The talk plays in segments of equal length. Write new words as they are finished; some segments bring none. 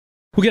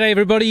Well, g'day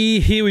everybody.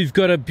 Here we've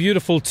got a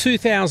beautiful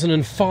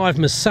 2005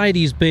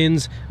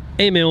 Mercedes-Benz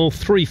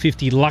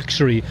ML350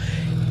 Luxury.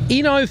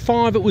 In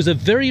 '05 it was a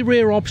very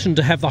rare option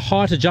to have the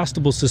height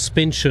adjustable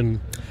suspension,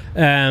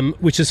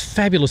 which is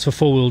fabulous for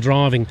four-wheel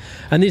driving,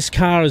 and this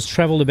car has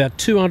travelled about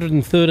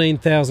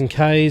 213,000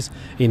 Ks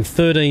in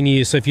 13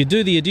 years. So if you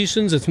do the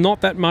additions, it's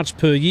not that much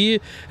per year,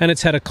 and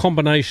it's had a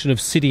combination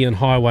of city and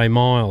highway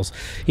miles.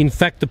 In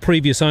fact, the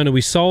previous owner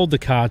we sold the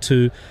car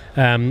to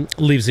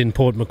lives in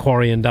Port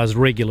Macquarie and does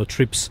regular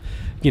trips,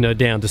 you know,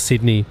 down to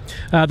Sydney.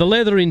 The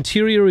leather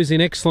interior is in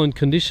excellent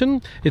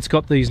condition. It's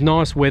got these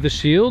nice weather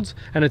shields,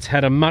 and it's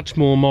had a much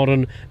more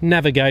modern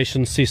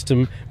navigation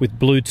system with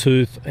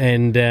Bluetooth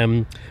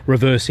and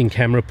reversing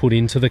camera put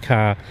into the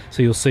car.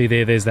 So you'll see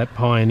there's that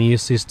Pioneer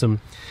system.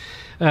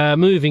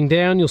 Moving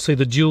down, you'll see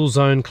the dual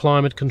zone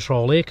climate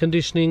control air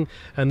conditioning,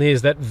 and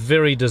there's that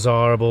very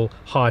desirable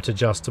height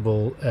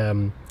adjustable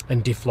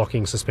and diff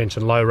locking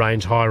suspension, low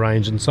range, high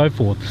range, and so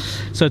forth.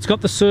 So it's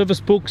got the service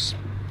books,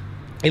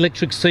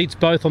 electric seats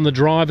both on the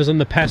driver's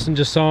and the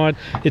passenger side.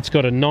 It's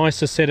got a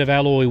nicer set of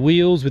alloy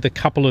wheels with a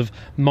couple of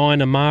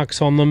minor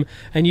marks on them,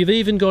 and you've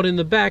even got in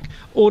the back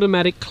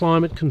automatic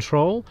climate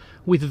control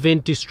with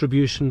vent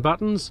distribution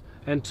buttons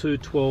and two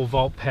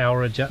 12-volt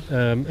power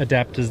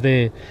adapters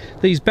there.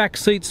 These back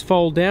seats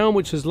fold down,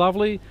 which is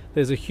lovely.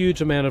 There's a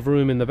huge amount of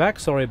room in the back.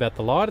 Sorry about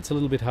the light, it's a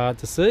little bit hard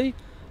to see.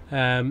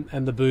 And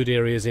the boot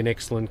area is in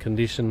excellent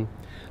condition.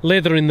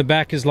 Leather in the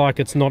back is like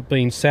it's not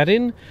been sat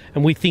in,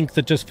 and we think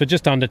that for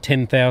just under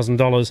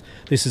 $10,000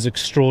 this is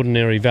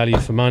extraordinary value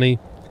for money.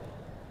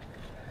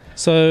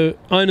 So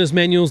owner's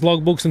manuals,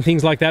 logbooks and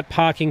things like that,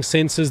 parking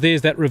sensors,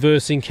 there's that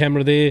reversing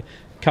camera there,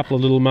 a couple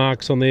of little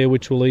marks on there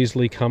which will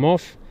easily come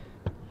off.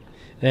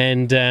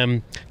 And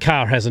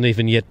car hasn't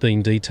even yet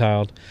been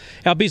detailed.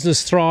 Our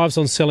business thrives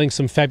on selling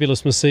some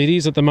fabulous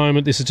Mercedes. At the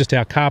moment, this is just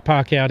our car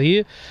park out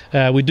here.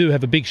 We do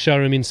have a big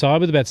showroom inside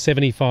with about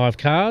 75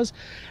 cars.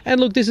 And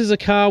look, this is a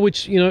car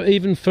which, you know,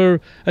 even for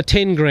a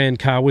 10 grand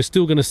car, we're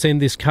still going to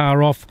send this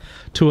car off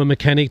to a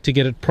mechanic to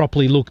get it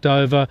properly looked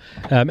over.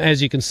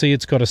 As you can see,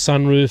 it's got a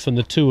sunroof and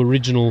the two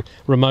original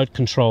remote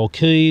control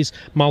keys,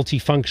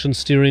 multi-function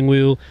steering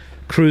wheel,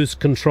 cruise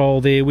control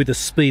there with a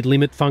speed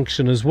limit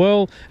function as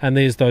well, and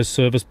there's those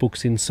service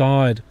books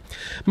inside.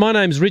 My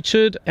name's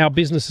Richard. Our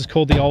business is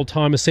called the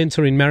Oldtimer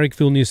Centre in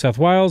Marrickville, New South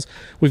Wales.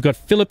 We've got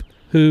Philip,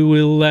 who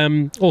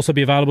will also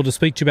be available to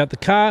speak to you about the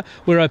car.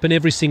 We're open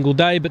every single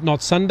day, but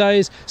not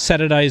Sundays.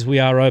 Saturdays we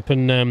are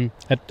open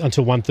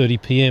until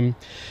 1:30 p.m.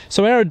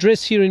 So our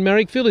address here in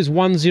Marrickville is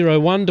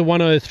 101 to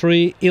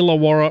 103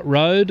 Illawarra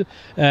Road,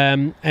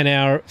 and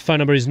our phone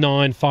number is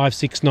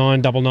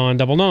 9569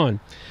 9999.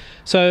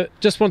 So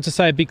just want to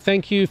say a big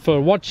thank you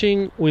for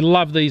watching. We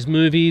love these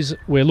movies.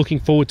 We're looking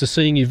forward to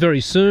seeing you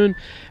very soon.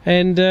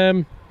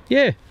 And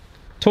yeah,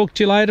 talk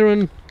to you later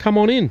and come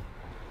on in.